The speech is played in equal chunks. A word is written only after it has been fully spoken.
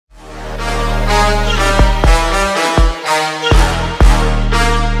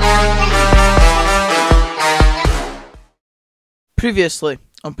Previously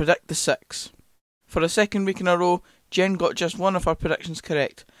on Predict the Six. For a second week in a row, Jen got just one of her predictions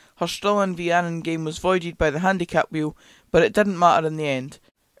correct. Her Stirling v Annan game was voided by the handicap wheel, but it didn't matter in the end.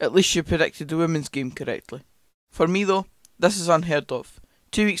 At least she predicted the women's game correctly. For me though, this is unheard of.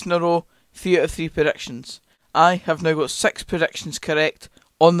 2 weeks in a row, 3 out of 3 predictions. I have now got 6 predictions correct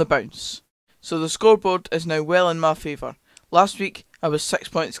on the bounce. So the scoreboard is now well in my favour. Last week I was 6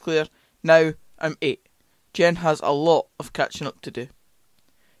 points clear, now I'm 8. Jen has a lot of catching up to do.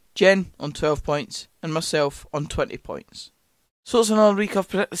 Jen on 12 points and myself on 20 points. So it's another week of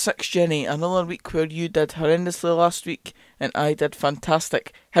Predict the Six, Jenny. Another week where you did horrendously last week and I did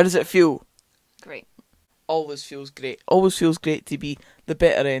fantastic. How does it feel? Great. Always feels great. Always feels great to be the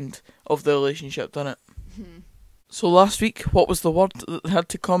better end of the relationship, doesn't it? So last week, what was the word that they had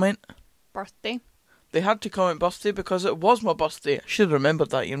to comment? Birthday. They had to comment birthday because it was my birthday. I should have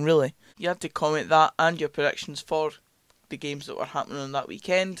remembered that, Ian, really. You had to comment that and your predictions for the games that were happening on that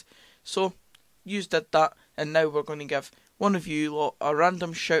weekend. So, you did that, and now we're going to give one of you lot a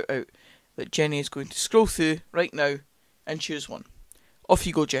random shout out that Jenny is going to scroll through right now and choose one. Off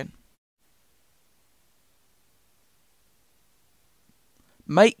you go, Jen.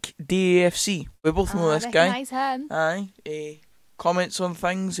 Mike DAFC. We both know this guy. Recognise him. Aye, he comments on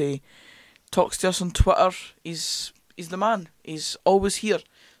things, he talks to us on Twitter. He's the man. He's always here.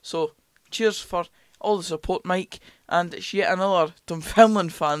 So, cheers for all the support, Mike. And it's yet another Dunfermline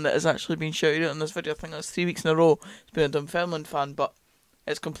fan that has actually been shouted out in this video. I think that's 3 weeks in a row. It's been a Dunfermline fan, but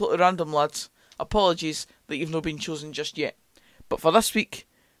it's completely random, lads. Apologies that you've not been chosen just yet. But for this week,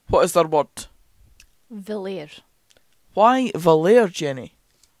 what is their word? Villiers. Why Valere, Jenny?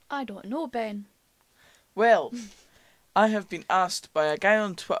 I don't know, Ben. Well, I have been asked by a guy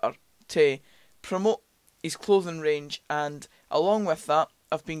on Twitter to promote his clothing range, and along with that,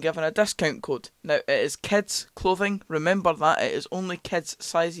 I've been given a discount code. Now, it is kids' clothing. Remember that, it is only kids'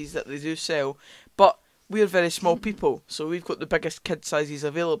 sizes that they do sell. But we're very small people, so we've got the biggest kid sizes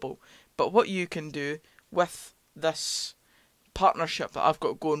available. But what you can do with this partnership that I've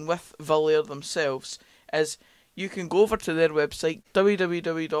got going with Valere themselves is you can go over to their website,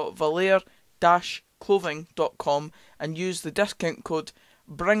 www.valere-clothing.com, and use the discount code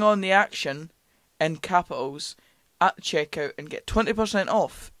BRINGONTHEACTION in capitals at checkout and get 20%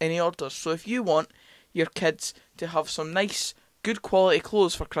 off any orders. So if you want your kids to have some nice, good quality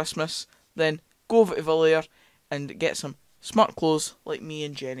clothes for Christmas, then go over to Valere and get some smart clothes like me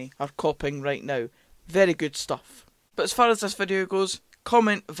and Jenny are copying right now. Very good stuff. But as far as this video goes,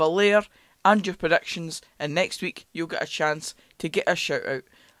 comment Valere and your predictions, and next week you'll get a chance to get a shout out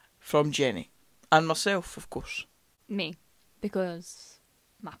from Jenny. And myself, of course. Me. Because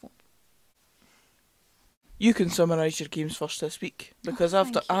my fault. You can summarise your games first this week, because I've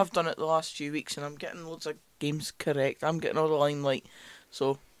thank you. I've done it the last few weeks and I'm getting loads of games correct. I'm getting all the limelight.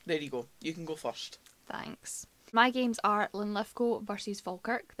 So, there you go. You can go first. Thanks. My games are Linlithgow versus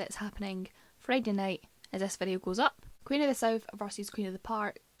Falkirk. That's happening Friday night as this video goes up. Queen of the South versus Queen of the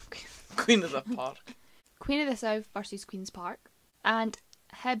Park. Queen of the Park. Queen of the South versus Queen's Park. And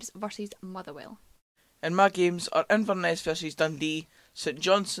Hibs versus Motherwell. And my games are Inverness versus Dundee, St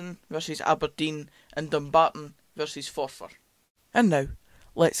Johnstone versus Aberdeen, and Dumbarton versus Forfar. And now,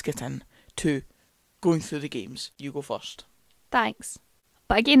 let's get in to going through the games. You go first. Thanks.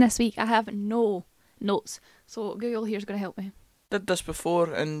 But again this week I have no notes, so Google here's going to help me. Did this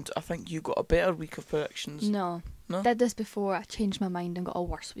before, and I think you got a better week of predictions. No. No? Did this before, I changed my mind and got a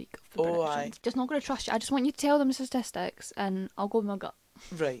worse week of predictions. Aye. Just not going to trust you. I just want you to tell them the statistics and I'll go with my gut.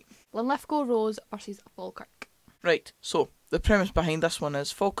 Right. Linlithgow Rose versus Falkirk. Right, so the premise behind this one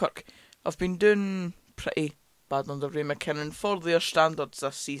is Falkirk have been doing pretty bad under Ray McKinnon for their standards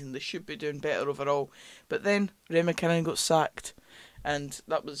this season. They should be doing better overall. But then Ray McKinnon got sacked, and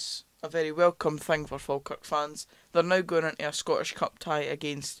that was a very welcome thing for Falkirk fans. They're now going into a Scottish Cup tie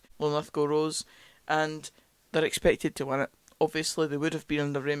against Linlithgow Rose, and they're expected to win it. Obviously, they would have been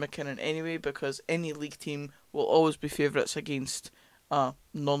under Ray McKinnon anyway, because any league team will always be favourites against a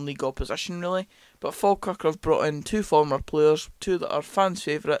non-league opposition, really. But Falkirk have brought in 2 former players, 2 that are fans'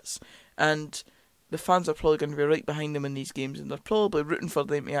 favourites, and the fans are probably going to be right behind them in these games, and they're probably rooting for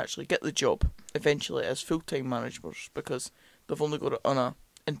them to actually get the job eventually as full-time managers, because they've only got it on a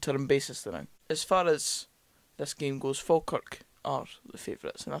interim basis now. As far as this game goes, Falkirk are the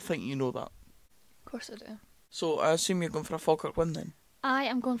favourites, and I think you know that. Of course I do. So I assume you're going for a Falkirk win then? I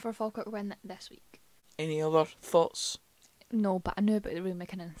am going for a Falkirk win this week. Any other thoughts? No, but I knew about the Ray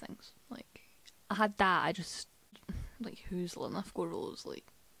McKinnon things. Like, I had that, I just... Like, who's Linlithgow Rose?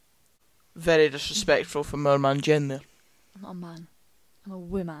 Like... Very disrespectful from our man Jen there. I'm not a man. I'm a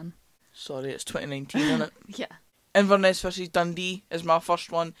woman. Sorry, it's 2019, isn't it? Yeah. Inverness versus Dundee is my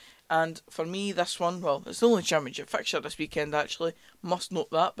first one, and for me this one, well, it's the only championship fixture this weekend actually, must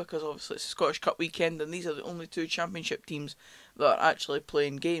note that, because obviously it's a Scottish Cup weekend and these are the only two championship teams that are actually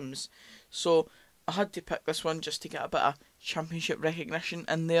playing games, so I had to pick this one just to get a bit of championship recognition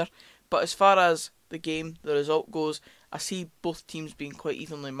in there. But as far as the game, the result goes, I see both teams being quite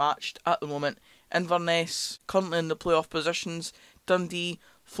evenly matched at the moment. Inverness currently in the playoff positions, Dundee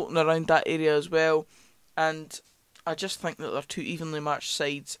floating around that area as well, and I just think that they're two evenly matched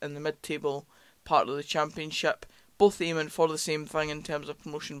sides in the mid-table part of the championship, both aiming for the same thing in terms of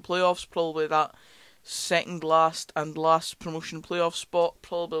promotion playoffs, probably that second last and last promotion playoff spot,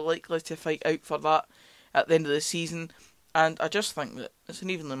 probably likely to fight out for that at the end of the season, and I just think that it's an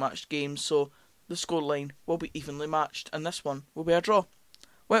evenly matched game, so the scoreline will be evenly matched, and this one will be a draw.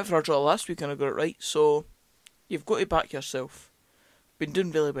 Went for a draw last week and I got it right, so you've got to back yourself. Been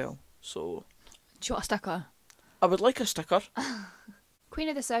doing really well, so... Do you want a sticker? I would like a sticker. Queen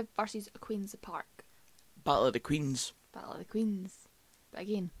of the South versus Queen's Park. Battle of the Queens. Battle of the Queens. But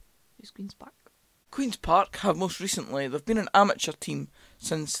again, who's Queen's Park? Queen's Park have most recently, they've been an amateur team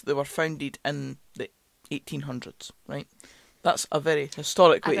since they were founded in the 1800s, right? That's a very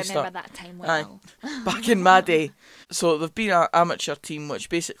historic way to start. I remember that time well. Back in my day. So they've been an amateur team, which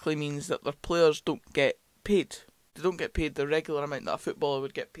basically means that their players don't get paid. They don't get paid the regular amount that a footballer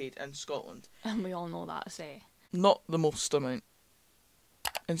would get paid in Scotland. And we all know that, say. Not the most amount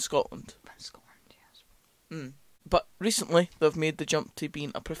in Scotland. In Scotland, yes. But recently they've made the jump to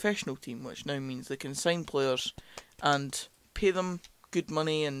being a professional team, which now means they can sign players and pay them good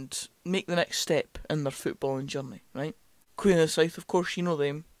money and make the next step in their footballing journey, right? Queen of the South, of course, you know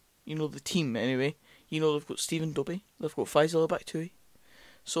them. You know the team anyway. You know they've got Stephen Dobie, they've got Faisal Baktui.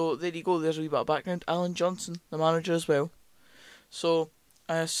 So there you go, there's a wee bit of background. Alan Johnson, the manager as well. So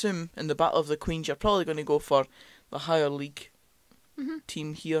I assume in the Battle of the Queens you're probably going to go for the higher league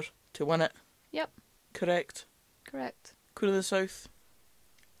team here to win it. Yep. Correct? Correct. Queen of the South?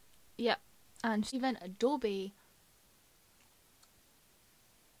 Yep. And Stephen Adobe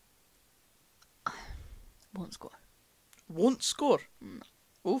won't score. Won't score? No.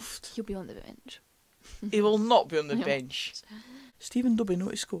 Oofed. He'll be on the bench. He will not be on the bench. Stephen Dobie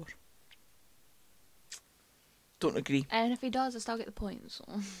not to score. Don't agree. And if he does, I still get the points.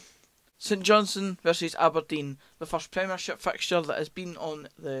 So. St Johnstone versus Aberdeen, the first Premiership fixture that has been on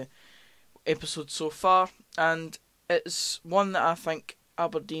the episode so far, and it's one that I think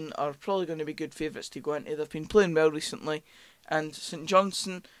Aberdeen are probably going to be good favourites to go into. They've been playing well recently, and St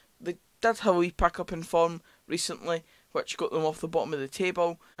Johnstone, they did have a wee pick up in form recently, which got them off the bottom of the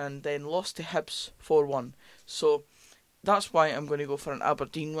table, and then lost to Hibs 4-1. So that's why I'm going to go for an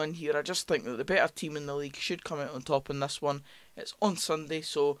Aberdeen win here. I just think that the better team in the league should come out on top in this one. It's on Sunday,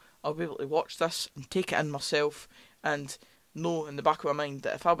 so I'll be able to watch this and take it in myself and know in the back of my mind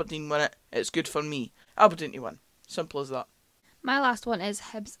that if Aberdeen win it, it's good for me. Aberdeen to win. Simple as that. My last one is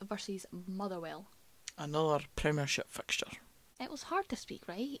Hibs versus Motherwell. Another Premiership fixture. It was hard this week,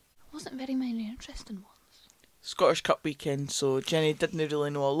 right? Wasn't very many interesting ones. Scottish Cup weekend, so Jenny didn't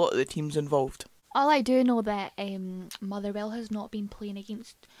really know a lot of the teams involved. All I do know that Motherwell has not been playing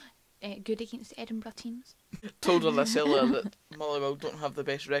against good against the Edinburgh teams. Told her this earlier that Motherwell don't have the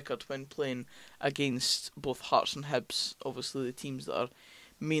best record when playing against both Hearts and Hibs, obviously the teams that are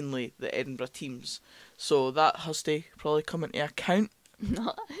mainly the Edinburgh teams. So that has to probably come into account.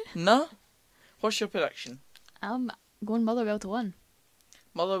 No. No? What's your prediction? I'm going Motherwell to win.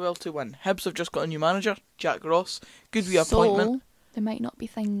 Motherwell to win. Hibs have just got a new manager, Jack Ross. Good wee appointment. So, there might not be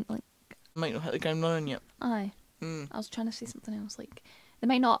Might not hit the ground running yet. Aye. I was trying to say something else, like, they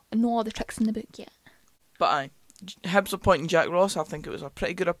might not know all the tricks in the book yet. But aye, Hibs appointing Jack Ross, I think it was a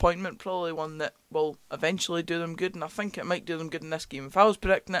pretty good appointment, probably one that will eventually do them good, and I think it might do them good in this game. If I was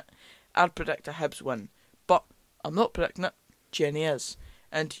predicting it, I'd predict a Hibs win. But I'm not predicting it, Jenny is.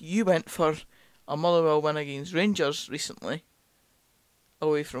 And you went for a Motherwell win against Rangers recently,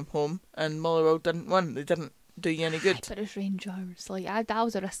 away from home, and Motherwell didn't win. They didn't do you any good. But it's Rangers, that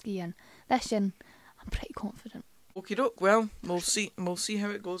was a risky one. This one, I'm pretty confident. Okie doke, well, we'll see how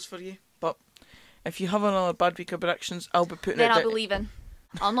it goes for you. But if you have another bad week of predictions, I'll be putting then it I'll be leaving.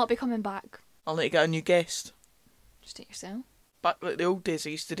 I'll not be coming back. I'll need to get a new guest. Just take yourself. Back like the old days, I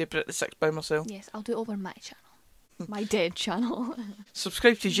used to do Predict the Six by myself. Yes, I'll do it over my channel. My dead channel.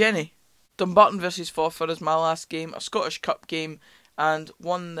 Subscribe to Jenny. Dumbarton versus Forfar is my last game, a Scottish Cup game, and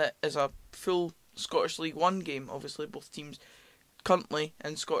one that is a full Scottish League 1 game. Obviously both teams currently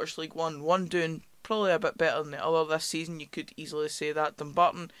in Scottish League 1. One doing probably a bit better than the other this season, you could easily say that.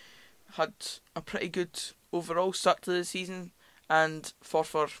 Dumbarton had a pretty good overall start to the season, and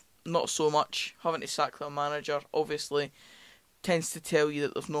Forfar not so much. Having to sack their manager, obviously, tends to tell you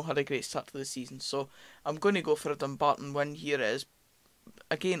that they've not had a great start to the season. So I'm going to go for a Dumbarton win here. It is,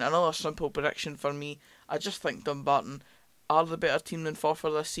 again, another simple prediction for me. I just think Dumbarton are the better team than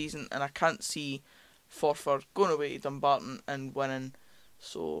Forfar this season, and I can't see Forfar going away to Dumbarton and winning.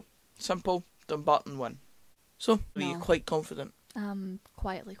 So, simple, Dumbarton win. So, are you quite confident?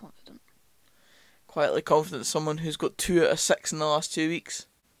 Quietly confident. Quietly confident, someone who's got 2 out of 6 in the last 2 weeks.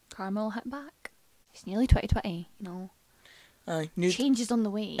 Karma will hit back. It's nearly 2020, you know. Aye, Change is on the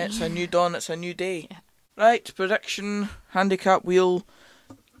way. It's a new dawn, it's a new day. Yeah. Right, prediction, handicap wheel,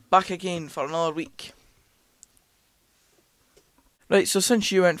 back again for another week. Right, so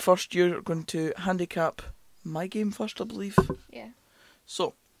since you went first, you're going to handicap my game first, I believe. Yeah.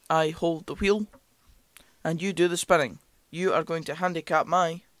 So, I hold the wheel, and you do the spinning. You are going to handicap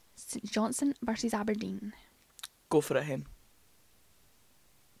my... St Johnstone versus Aberdeen. Go for it, hen.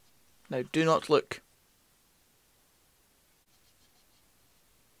 Now, do not look.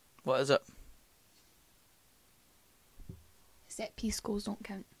 What is it? Set piece goals don't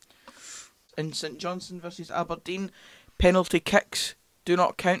count. In St Johnstone versus Aberdeen, penalty kicks do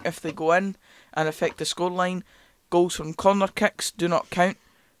not count if they go in and affect the scoreline. Goals from corner kicks do not count.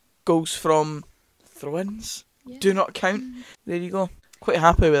 Goals from throw-ins do not count. There you go. Quite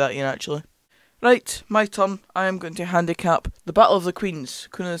happy with that, Ian, actually. Right, my turn. I am going to handicap the Battle of the Queens,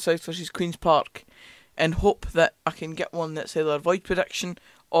 Queen of the South versus Queen's Park, in hope that I can get one that's either a void prediction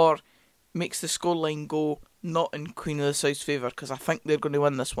or makes the scoreline go not in Queen of the South's favour, because I think they're going to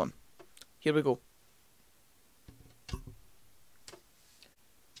win this one. Here we go.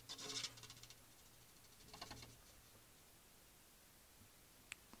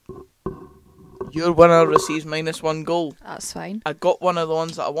 Your winner receives -1 goal. That's fine. I got one of the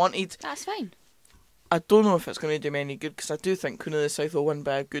ones that I wanted. That's fine. I don't know if it's going to do me any good, because I do think Queen of the South will win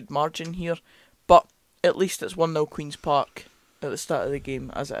by a good margin here. But at least it's 1-0 Queen's Park at the start of the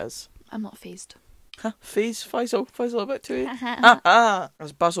game, as it is. I'm not phased. Huh? Phase? Faisal a bit too.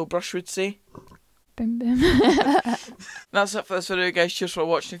 As Basil Brush would say. Boom boom. That's it for this video, guys. Cheers for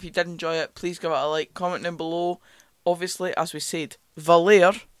watching. If you did enjoy it, please give it a like, comment down below. Obviously, as we said,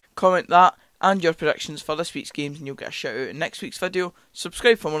 Valere, comment that and your predictions for this week's games, and you'll get a shout out in next week's video.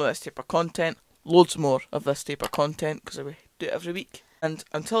 Subscribe for more of this type of content. Loads more of this type of content, because we do it every week. And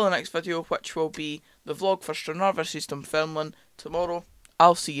until the next video, which will be the vlog for Stranraer versus Dunfermline tomorrow,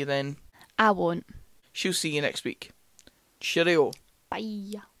 I'll see you then. I won't. She'll see you next week. Cheerio.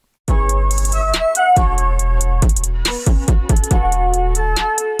 Bye.